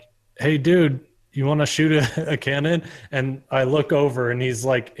like, hey dude, you want to shoot a cannon? And I look over and he's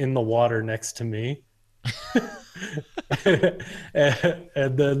like in the water next to me.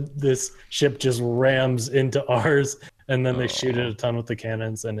 and then this ship just rams into ours, and then they shoot it a ton with the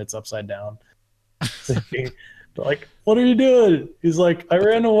cannons, and it's upside down. Like, what are you doing? He's like, I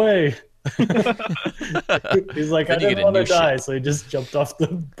ran away. He's like, I Then you get didn't a want to new die, ship. so he just jumped off the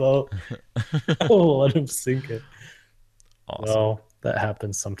boat. Oh, let him sink it. Awesome. Well, that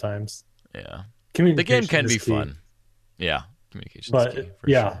happens sometimes. Yeah. The Communication game can is be key. fun. Yeah. Communication But is key. For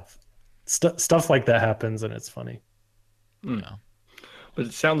yeah, Sure. stuff like that happens, and it's funny. Yeah. But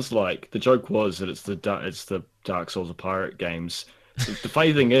it sounds like the joke was that it's the Dark Souls of pirate games. The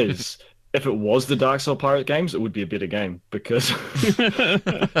funny thing is, if it was the Dark Souls pirate games, it would be a better game because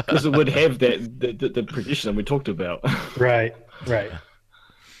it would have the progression that we talked about Right.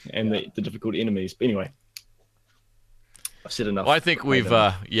 and the difficult enemies. But anyway, I've said enough. Well, I think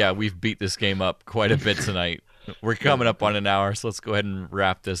we've beat this game up quite a bit tonight. We're coming up on an hour, so let's go ahead and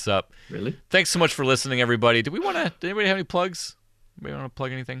wrap this up. Really? Thanks so much for listening, everybody. Did anybody have any plugs? Anybody want to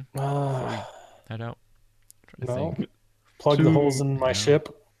plug anything? Head out. Trying to No. think. Plug the holes in my ship.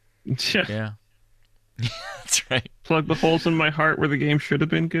 Yeah. That's right. Plug the holes in my heart where the game should have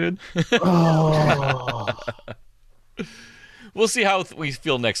been good. Oh. We'll see how we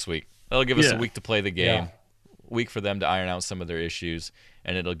feel next week. That'll give us a Yeah. week to play the game, Yeah. a week for them to iron out some of their issues,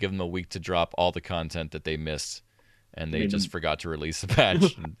 and it'll give them a week to drop all the content that they missed and they mean just the- forgot to release a patch. And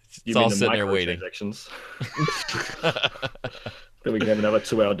You it's mean all the sitting there waiting. microtransactions? Then we can have another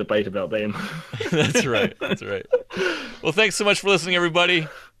 2-hour debate about them. That's right. That's right. Well, thanks so much for listening, everybody.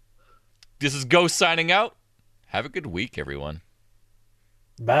 This is Ghost signing out. Have a good week, everyone.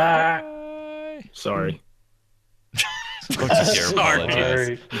 Bye. Bye. Sorry. Don't you dare Sorry.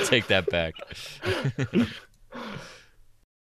 apologize. Take that back.